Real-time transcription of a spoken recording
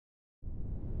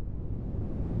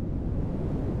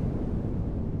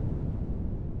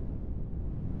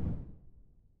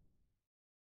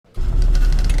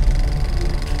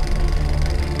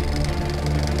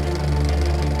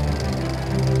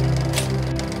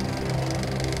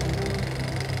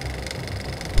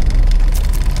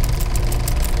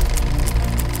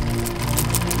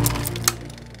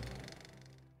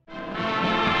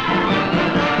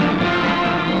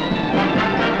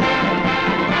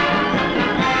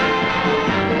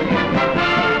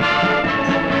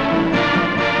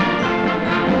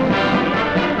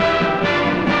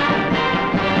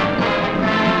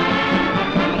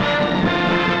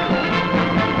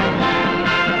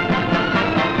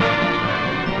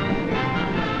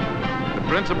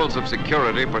principles of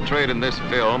security portrayed in this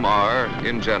film are,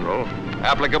 in general,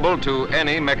 applicable to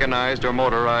any mechanized or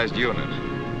motorized unit.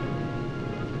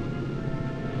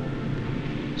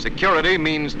 Security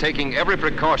means taking every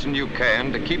precaution you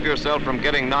can to keep yourself from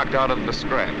getting knocked out of the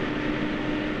scrap.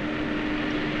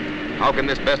 How can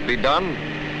this best be done?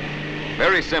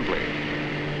 Very simply.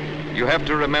 You have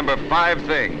to remember 5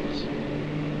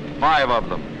 things. 5 of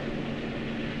them.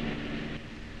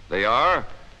 They are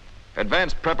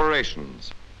advanced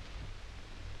preparations,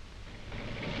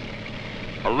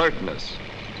 alertness,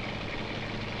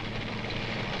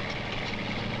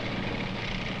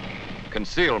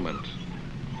 concealment,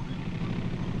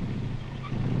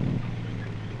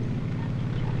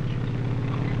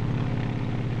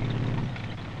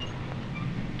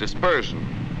 dispersion,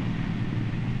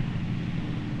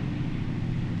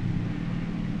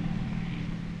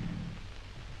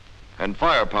 and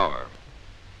firepower.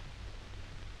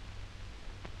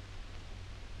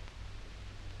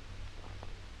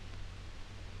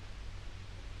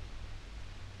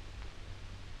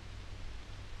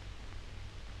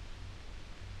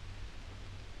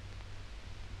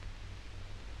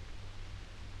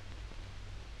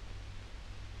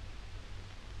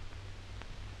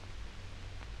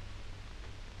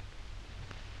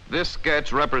 This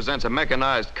sketch represents a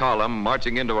mechanized column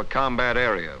marching into a combat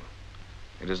area.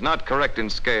 It is not correct in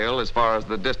scale as far as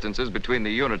the distances between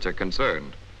the units are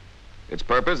concerned. Its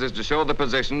purpose is to show the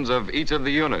positions of each of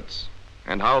the units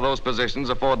and how those positions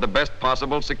afford the best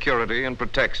possible security and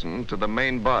protection to the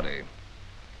main body.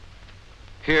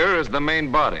 Here is the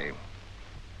main body.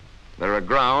 There are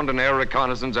ground and air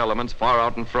reconnaissance elements far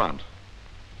out in front.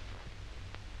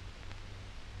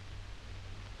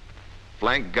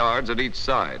 Flank guards at each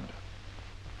side.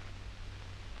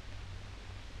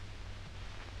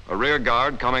 A rear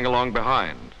guard coming along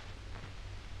behind.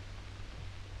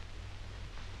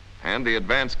 And the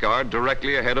advance guard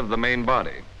directly ahead of the main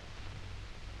body.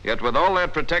 Yet with all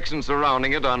that protection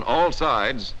surrounding it on all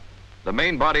sides, the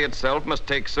main body itself must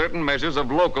take certain measures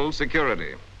of local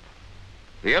security.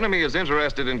 The enemy is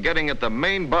interested in getting at the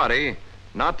main body,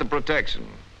 not the protection.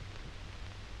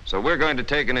 So we're going to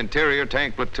take an interior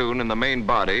tank platoon in the main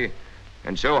body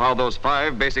and show how those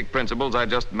 5 basic principles I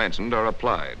just mentioned are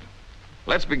applied.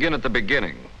 Let's begin at the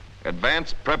beginning.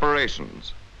 Advanced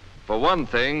preparations. For one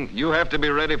thing, you have to be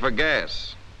ready for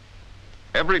gas.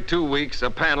 Every 2 weeks, a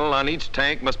panel on each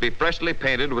tank must be freshly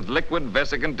painted with liquid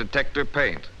vesicant detector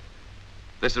paint.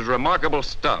 This is remarkable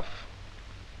stuff.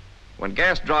 When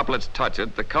gas droplets touch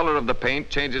it, the color of the paint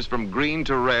changes from green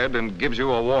to red and gives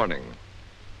you a warning.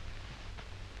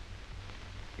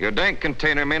 Your dank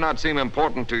container may not seem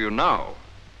important to you now,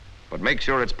 but make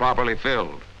sure it's properly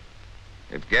filled.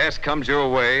 If gas comes your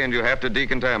way and you have to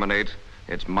decontaminate,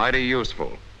 it's mighty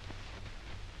useful.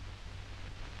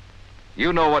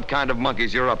 You know what kind of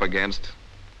monkeys you're up against,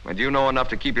 and you know enough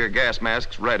to keep your gas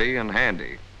masks ready and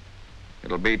handy.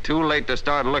 It'll be too late to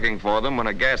start looking for them when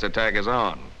a gas attack is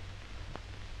on.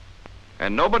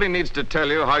 And nobody needs to tell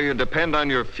you how you depend on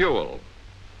your fuel.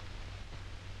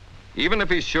 Even if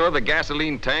he's sure the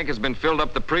gasoline tank has been filled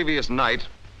up the previous night,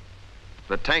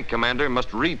 the tank commander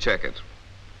must recheck it.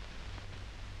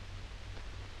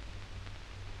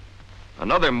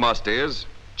 Another must is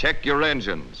check your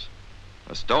engines.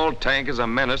 A stalled tank is a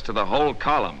menace to the whole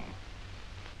column.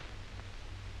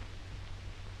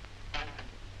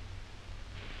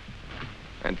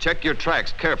 And check your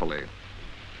tracks carefully.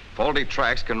 Faulty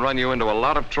tracks can run you into a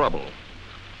lot of trouble.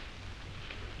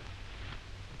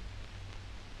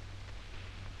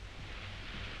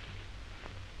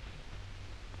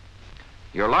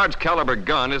 Your large caliber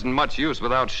gun isn't much use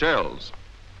without shells.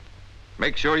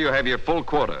 Make sure you have your full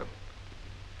quota.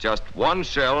 Just one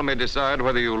shell may decide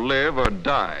whether you live or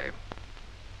die.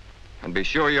 And be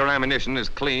sure your ammunition is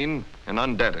clean and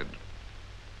undented.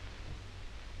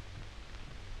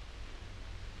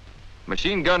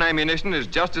 Machine gun ammunition is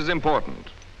just as important.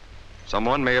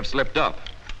 Someone may have slipped up.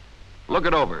 Look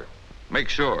it over. Make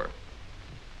sure.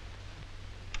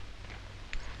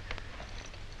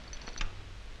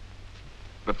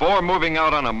 Before moving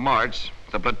out on a march,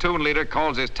 the platoon leader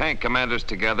calls his tank commanders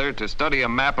together to study a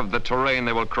map of the terrain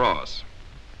they will cross.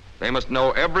 They must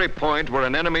know every point where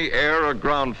an enemy air or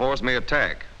ground force may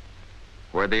attack,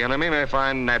 where the enemy may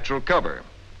find natural cover.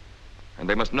 And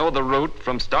they must know the route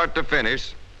from start to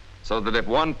finish so that if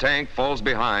one tank falls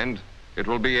behind, it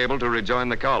will be able to rejoin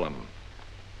the column.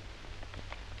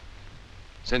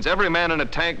 Since every man in a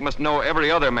tank must know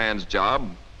every other man's job,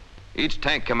 each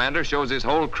tank commander shows his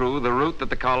whole crew the route that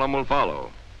the column will follow.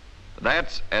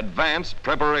 That's advanced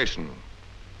preparation.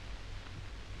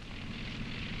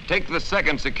 Take the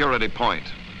second security point,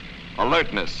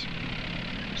 alertness.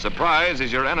 Surprise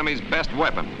is your enemy's best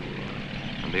weapon,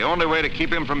 and the only way to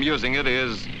keep him from using it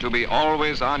is to be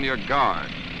always on your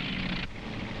guard.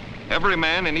 Every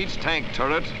man in each tank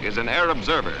turret is an air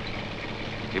observer.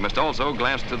 He must also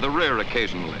glance to the rear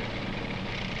occasionally.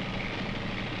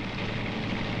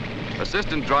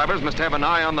 Assistant drivers must have an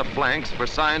eye on the flanks for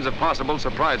signs of possible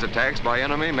surprise attacks by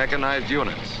enemy mechanized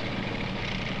units.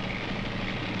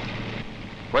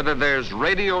 Whether there's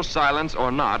radio silence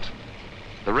or not,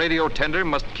 the radio tender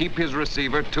must keep his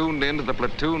receiver tuned into the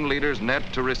platoon leader's net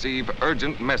to receive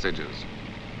urgent messages.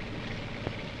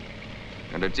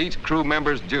 And it's each crew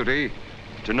member's duty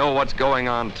to know what's going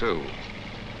on, too.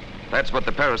 That's what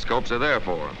the periscopes are there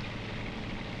for.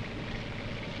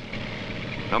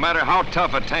 No matter how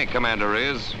tough a tank commander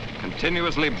is,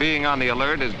 continuously being on the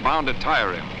alert is bound to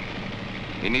tire him.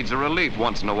 He needs a relief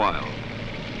once in a while.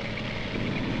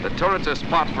 The turret's a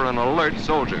spot for an alert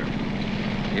soldier.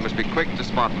 He must be quick to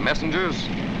spot messengers,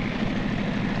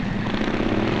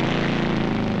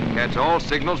 catch all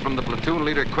signals from the platoon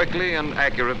leader quickly and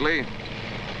accurately,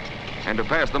 and to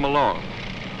pass them along,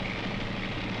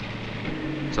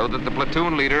 so that the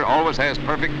platoon leader always has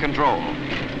perfect control.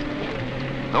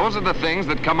 Those are the things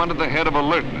that come under the head of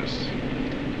alertness.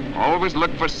 Always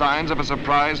look for signs of a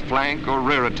surprise flank or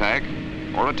rear attack,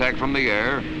 or attack from the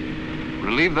air.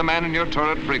 Relieve the man in your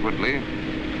turret frequently.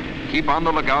 Keep on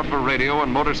the lookout for radio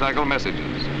and motorcycle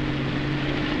messages.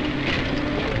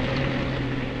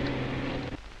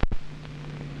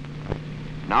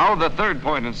 Now the third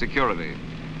point in security,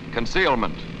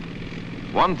 concealment.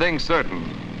 One thing certain,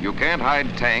 you can't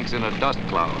hide tanks in a dust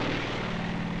cloud.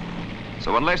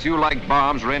 So unless you like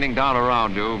bombs raining down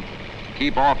around you,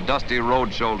 keep off dusty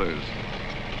road shoulders.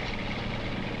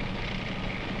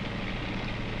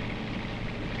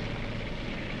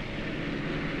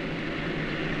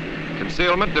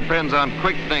 Concealment depends on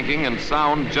quick thinking and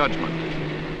sound judgment.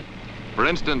 For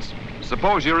instance,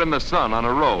 suppose you're in the sun on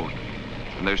a road,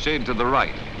 and there's shade to the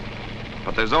right,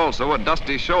 but there's also a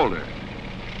dusty shoulder.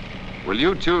 Will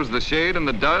you choose the shade and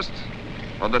the dust,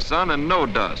 or the sun and no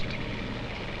dust?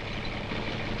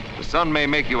 The sun may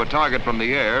make you a target from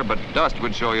the air, but dust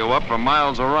would show you up for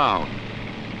miles around.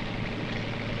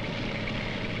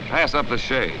 Pass up the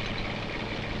shade.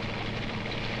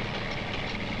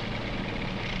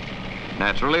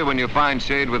 Naturally, when you find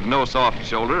shade with no soft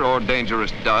shoulder or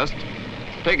dangerous dust,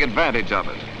 take advantage of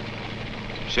it.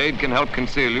 Shade can help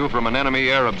conceal you from an enemy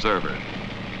air observer.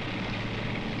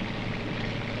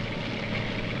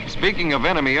 Speaking of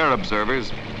enemy air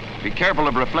observers, be careful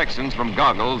of reflections from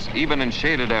goggles, even in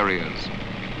shaded areas.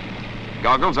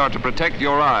 Goggles are to protect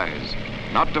your eyes,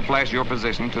 not to flash your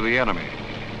position to the enemy.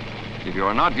 If you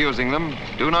are not using them,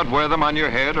 do not wear them on your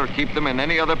head or keep them in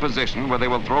any other position where they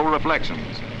will throw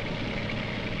reflections.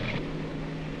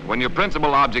 When your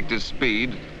principal object is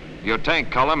speed, your tank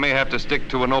column may have to stick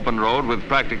to an open road with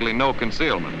practically no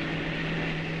concealment.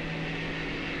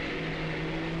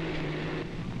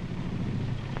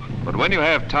 But when you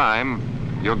have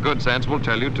time, your good sense will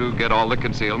tell you to get all the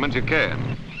concealment you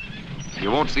can.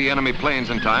 You won't see enemy planes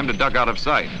in time to duck out of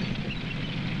sight.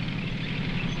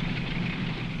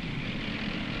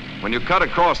 When you cut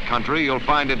across country, you'll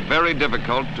find it very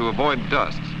difficult to avoid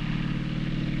dust.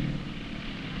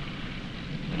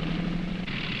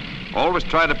 Always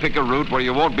try to pick a route where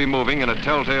you won't be moving in a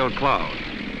telltale cloud.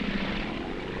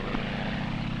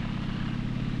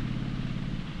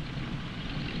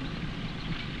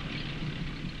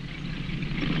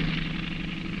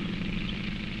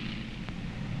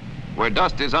 Where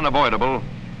dust is unavoidable,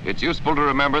 it's useful to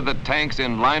remember that tanks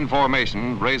in line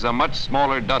formation raise a much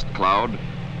smaller dust cloud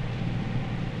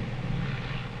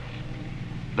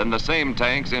than the same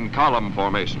tanks in column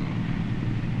formation.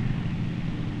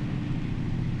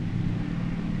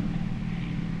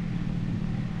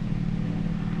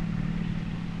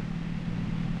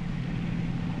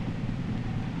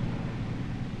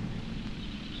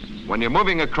 When you're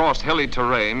moving across hilly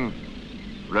terrain,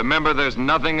 remember there's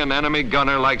nothing an enemy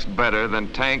gunner likes better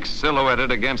than tanks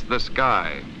silhouetted against the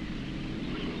sky.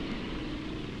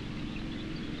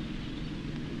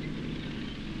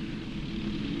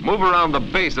 Move around the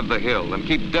base of the hill and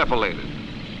keep defilated.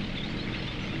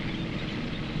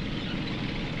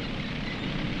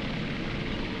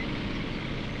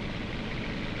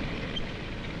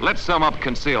 Let's sum up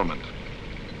concealment.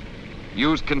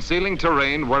 Use concealing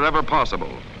terrain wherever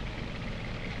possible.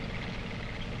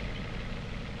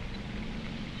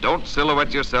 Don't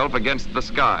silhouette yourself against the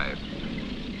sky.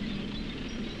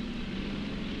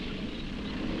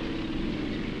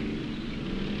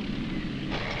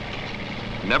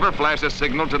 Never flash a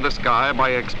signal to the sky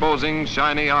by exposing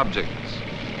shiny objects.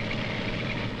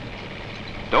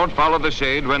 Don't follow the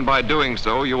shade when by doing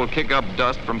so you will kick up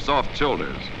dust from soft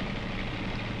shoulders.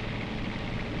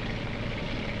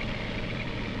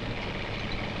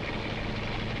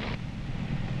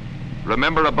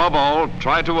 Remember, above all,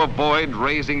 try to avoid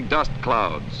raising dust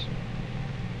clouds.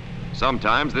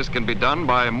 Sometimes this can be done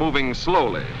by moving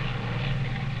slowly.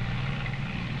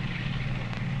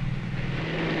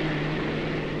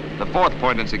 The fourth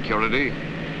point in security,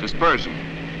 dispersion.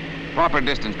 Proper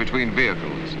distance between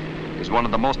vehicles is one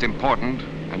of the most important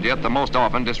and yet the most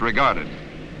often disregarded.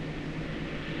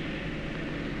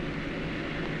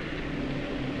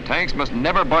 Tanks must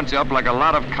never bunch up like a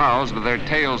lot of cows with their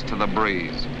tails to the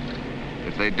breeze.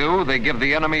 If they do, they give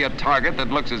the enemy a target that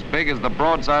looks as big as the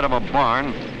broadside of a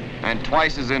barn and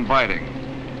twice as inviting.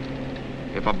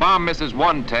 If a bomb misses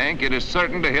one tank, it is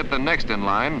certain to hit the next in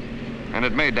line, and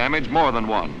it may damage more than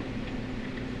one.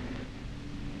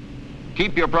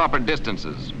 Keep your proper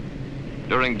distances.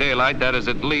 During daylight, that is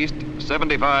at least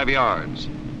 75 yards.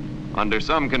 Under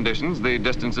some conditions, the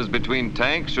distances between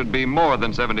tanks should be more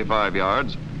than 75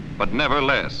 yards, but never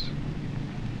less.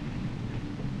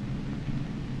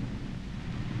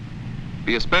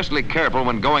 Be especially careful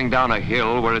when going down a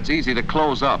hill where it's easy to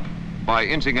close up by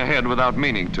inching ahead without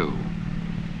meaning to.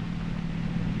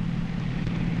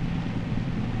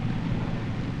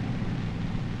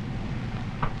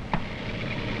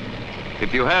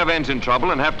 If you have engine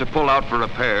trouble and have to pull out for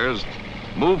repairs,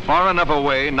 move far enough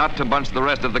away not to bunch the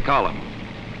rest of the column.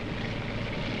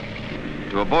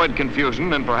 To avoid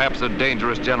confusion and perhaps a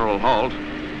dangerous general halt,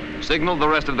 signal the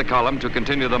rest of the column to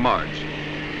continue the march.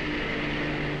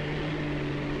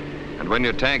 And when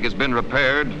your tank has been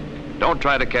repaired, don't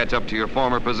try to catch up to your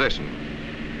former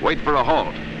position. Wait for a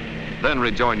halt, then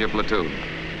rejoin your platoon.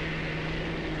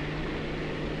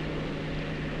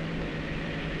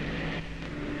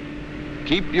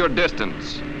 Keep your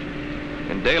distance.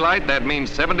 In daylight, that means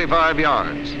 75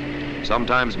 yards.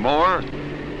 Sometimes more,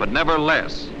 but never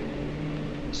less.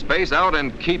 Space out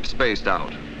and keep spaced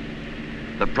out.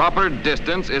 The proper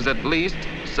distance is at least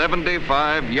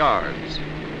 75 yards.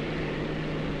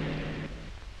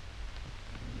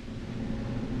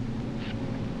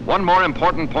 One more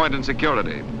important point in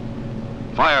security: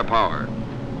 firepower.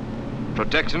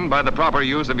 Protection by the proper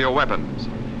use of your weapons.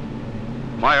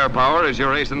 Firepower is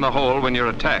your ace in the hole when you're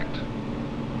attacked.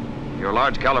 Your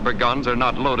large caliber guns are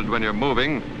not loaded when you're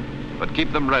moving, but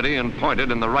keep them ready and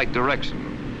pointed in the right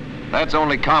direction. That's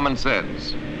only common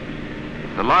sense.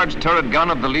 The large turret gun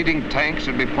of the leading tank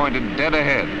should be pointed dead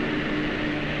ahead.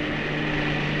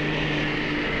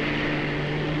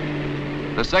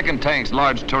 The second tank's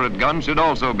large turret gun should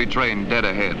also be trained dead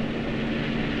ahead.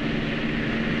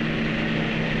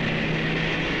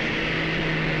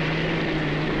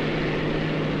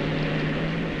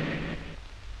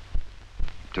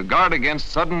 To guard against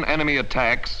sudden enemy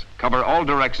attacks, cover all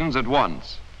directions at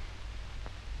once.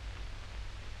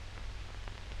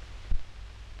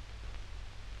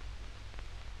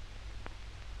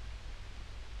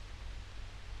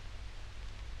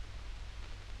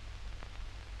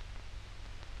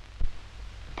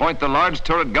 Point the large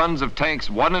turret guns of tanks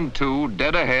 1 and 2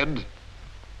 dead ahead.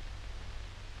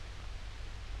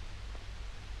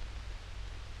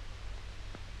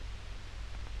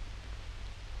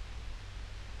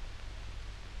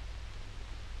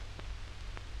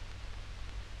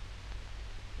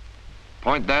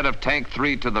 Point that of tank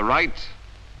 3 to the right.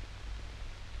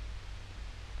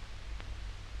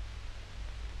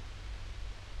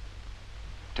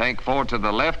 Tank 4 to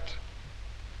the left.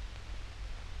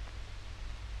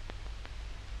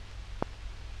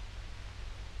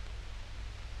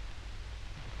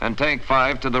 And tank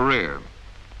 5 to the rear.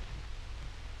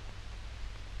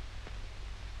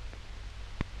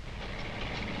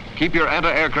 Keep your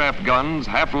anti-aircraft guns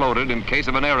half loaded in case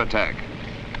of an air attack.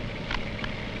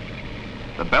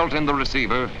 The belt in the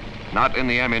receiver, not in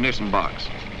the ammunition box.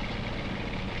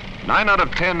 9 out of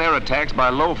 10 air attacks by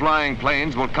low-flying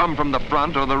planes will come from the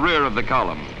front or the rear of the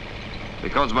column,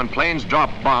 because when planes drop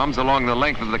bombs along the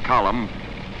length of the column,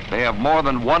 they have more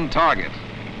than one target.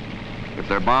 If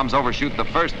their bombs overshoot the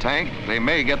first tank, they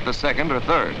may get the second or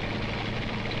third.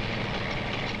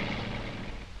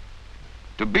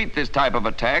 To beat this type of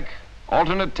attack,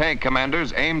 alternate tank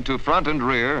commanders aim to front and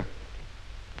rear,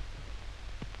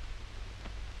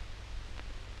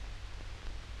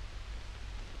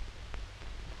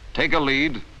 take a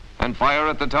lead, and fire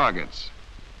at the targets.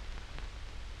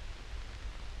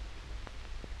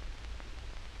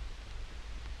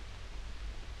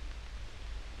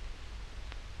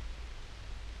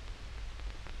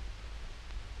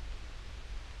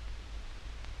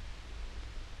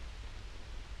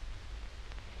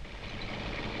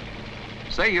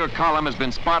 Say your column has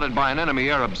been spotted by an enemy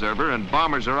air observer and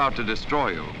bombers are out to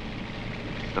destroy you.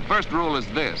 The first rule is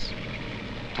this: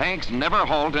 tanks never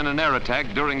halt in an air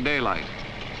attack during daylight.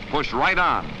 Push right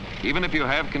on, even if you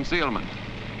have concealment.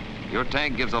 Your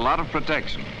tank gives a lot of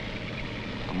protection.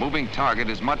 A moving target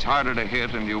is much harder to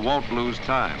hit and you won't lose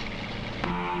time.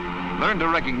 Learn to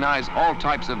recognize all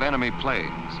types of enemy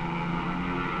planes.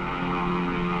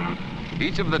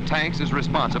 Each of the tanks is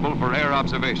responsible for air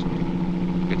observation.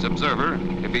 Its observer,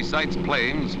 if he sights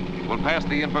planes, will pass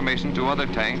the information to other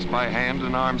tanks by hand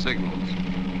and arm signals.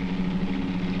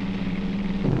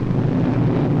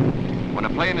 When a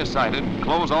plane is sighted,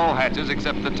 close all hatches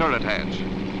except the turret hatch.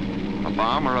 A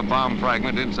bomb or a bomb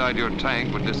fragment inside your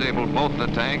tank would disable both the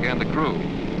tank and the crew.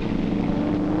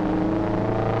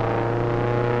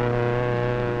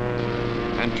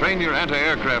 And train your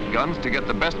anti-aircraft guns to get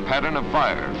the best pattern of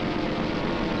fire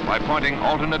by pointing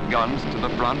alternate guns to the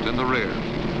front and the rear.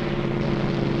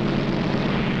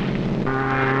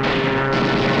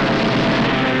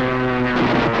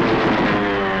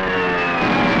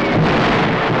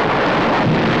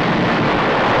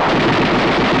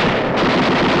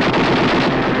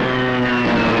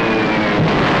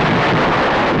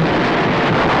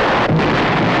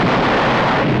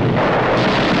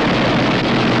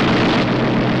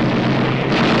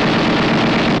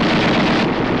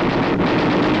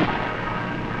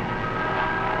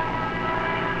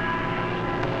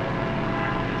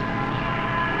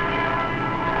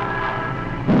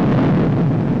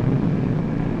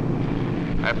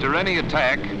 After any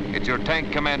attack, it's your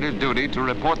tank commander's duty to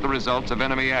report the results of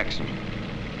enemy action.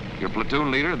 Your platoon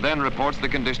leader then reports the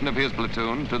condition of his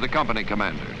platoon to the company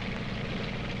commander.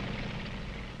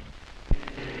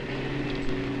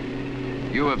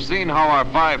 You have seen how our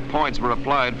 5 points were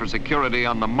applied for security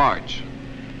on the march.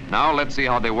 Now let's see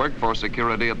how they work for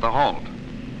security at the halt.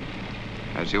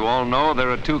 As you all know,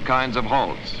 there are 2 kinds of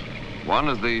halts. One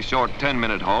is the short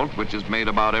 10-minute halt, which is made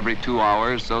about every 2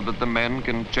 hours so that the men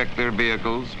can check their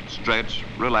vehicles, stretch,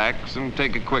 relax, and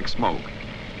take a quick smoke.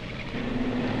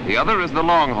 The other is the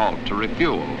long halt to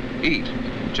refuel, eat,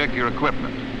 and check your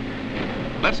equipment.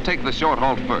 Let's take the short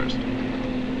halt first.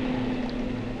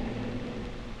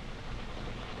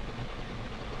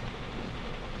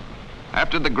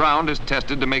 After the ground is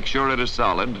tested to make sure it is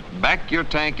solid, back your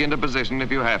tank into position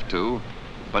if you have to,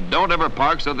 but don't ever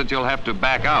park so that you'll have to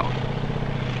back out.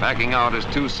 Backing out is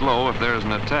too slow if there's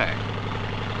an attack.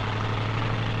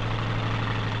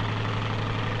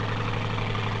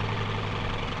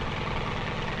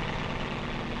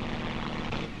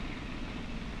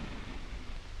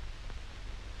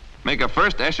 Make a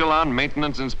first echelon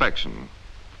maintenance inspection.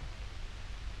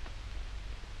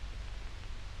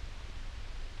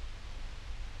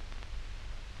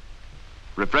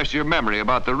 Refresh your memory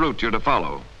about the route you're to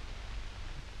follow.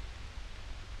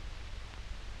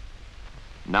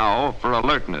 Now for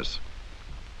alertness.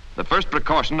 The first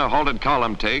precaution a halted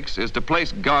column takes is to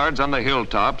place guards on the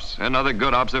hilltops and other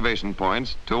good observation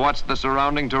points to watch the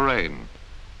surrounding terrain.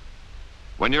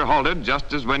 When you're halted,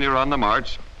 just as when you're on the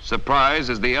march, surprise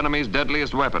is the enemy's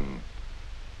deadliest weapon.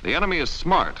 The enemy is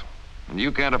smart, and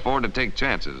you can't afford to take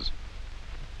chances.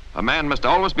 A man must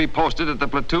always be posted at the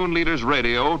platoon leader's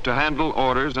radio to handle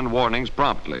orders and warnings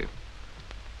promptly.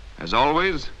 As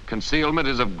always, concealment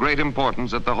is of great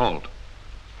importance at the halt.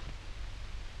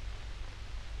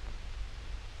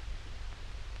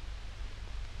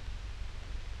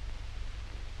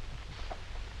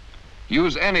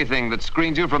 Use anything that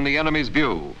screens you from the enemy's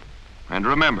view. And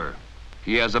remember,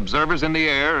 he has observers in the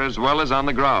air as well as on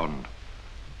the ground.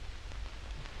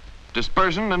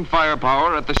 Dispersion and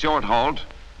firepower at the short halt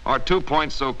are 2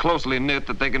 points so closely knit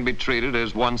that they can be treated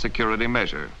as one security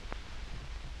measure.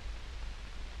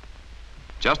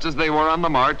 Just as they were on the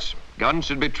march, guns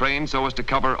should be trained so as to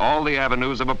cover all the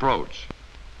avenues of approach.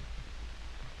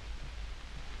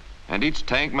 And each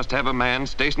tank must have a man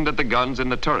stationed at the guns in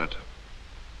the turret.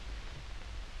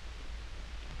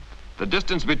 The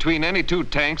distance between any 2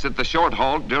 tanks at the short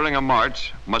halt during a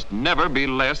march must never be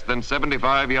less than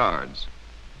 75 yards.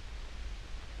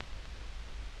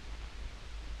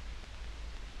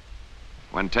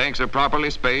 When tanks are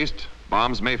properly spaced,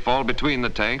 bombs may fall between the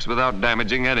tanks without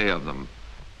damaging any of them.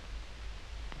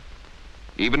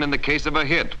 Even in the case of a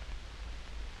hit,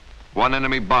 one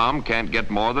enemy bomb can't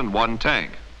get more than 1 tank.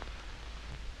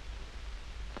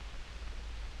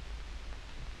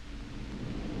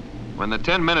 When the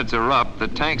 10 minutes are up, the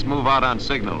tanks move out on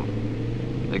signal.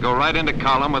 They go right into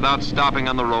column without stopping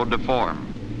on the road to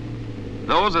form.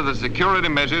 Those are the security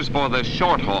measures for the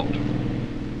short halt.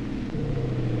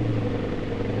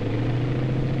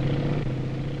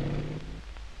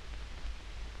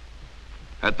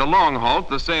 At the long halt,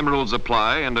 the same rules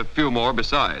apply, and a few more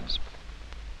besides.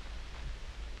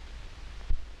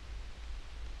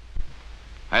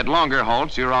 At longer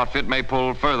halts, your outfit may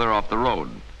pull further off the road.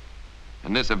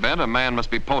 In this event, a man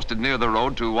must be posted near the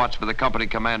road to watch for the company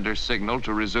commander's signal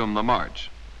to resume the march.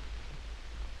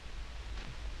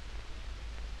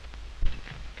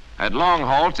 At long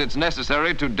halts, it's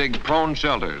necessary to dig prone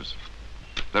shelters.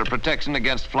 They're protection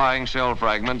against flying shell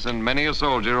fragments, and many a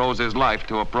soldier owes his life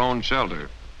to a prone shelter.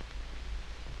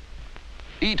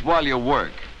 Eat while you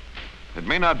work. It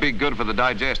may not be good for the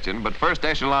digestion, but first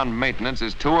echelon maintenance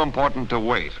is too important to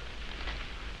wait.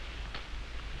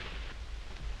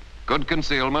 Good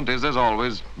concealment is, as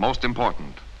always, most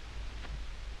important.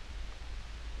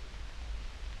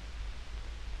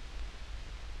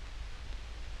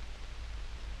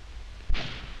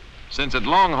 Since at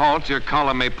long halts your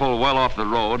column may pull well off the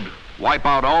road, wipe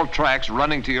out all tracks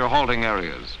running to your halting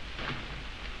areas.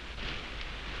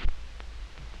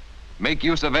 Make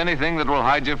use of anything that will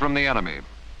hide you from the enemy,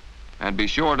 and be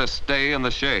sure to stay in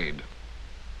the shade.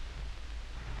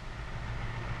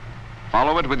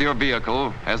 Follow it with your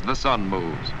vehicle as the sun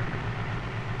moves.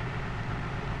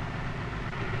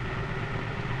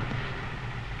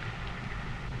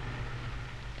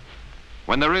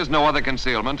 When there is no other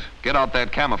concealment, get out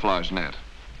that camouflage net.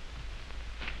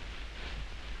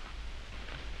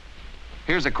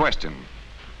 Here's a question.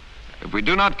 If we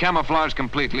do not camouflage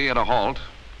completely at a halt,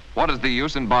 what is the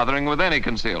use in bothering with any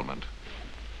concealment?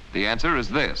 The answer is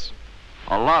this: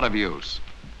 a lot of use.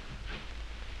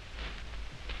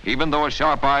 Even though a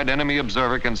sharp-eyed enemy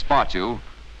observer can spot you,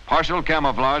 partial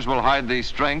camouflage will hide the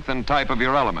strength and type of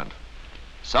your element.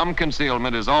 Some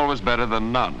concealment is always better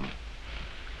than none.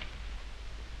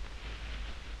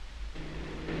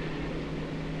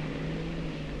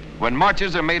 When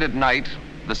marches are made at night,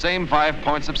 the same 5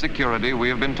 points of security we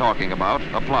have been talking about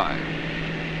apply.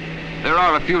 There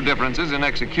are a few differences in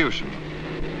execution.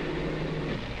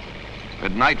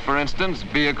 At night, for instance,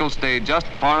 vehicles stay just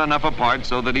far enough apart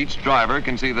so that each driver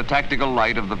can see the tactical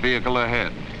light of the vehicle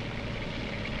ahead.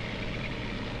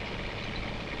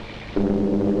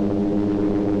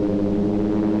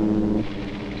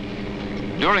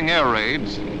 During air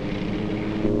raids,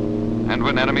 and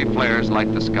when enemy flares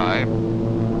light the sky,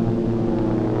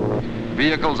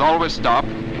 vehicles always stop,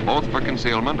 both for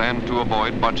concealment and to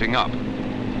avoid bunching up.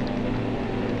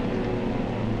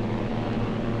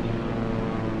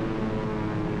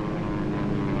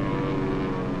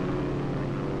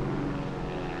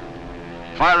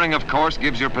 Firing, of course,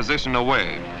 gives your position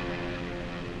away.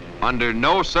 Under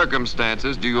no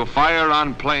circumstances do you fire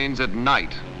on planes at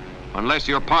night, unless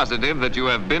you're positive that you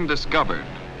have been discovered.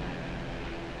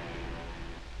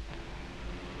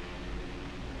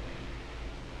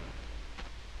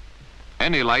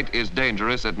 Any light is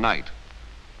dangerous at night.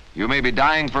 You may be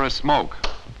dying for a smoke,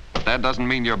 but that doesn't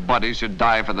mean your buddies should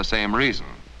die for the same reason.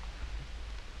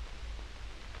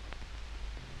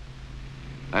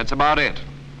 That's about it.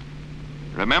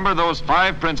 Remember those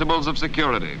 5 principles of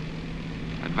security: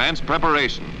 advanced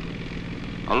preparation,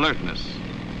 alertness,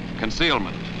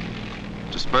 concealment,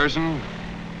 dispersion,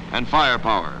 and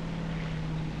firepower.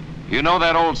 You know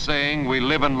that old saying, we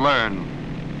live and learn?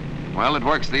 Well, it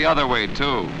works the other way,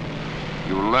 too.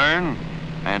 You learn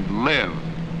and live.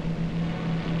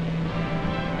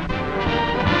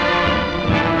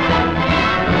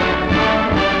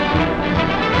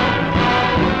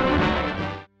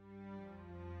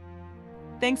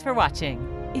 Thanks for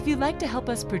watching. If you'd like to help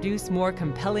us produce more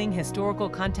compelling historical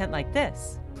content like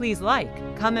this, please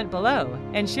like, comment below,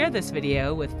 and share this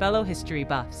video with fellow history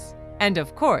buffs. And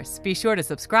of course, be sure to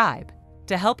subscribe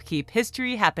to help keep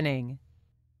history happening.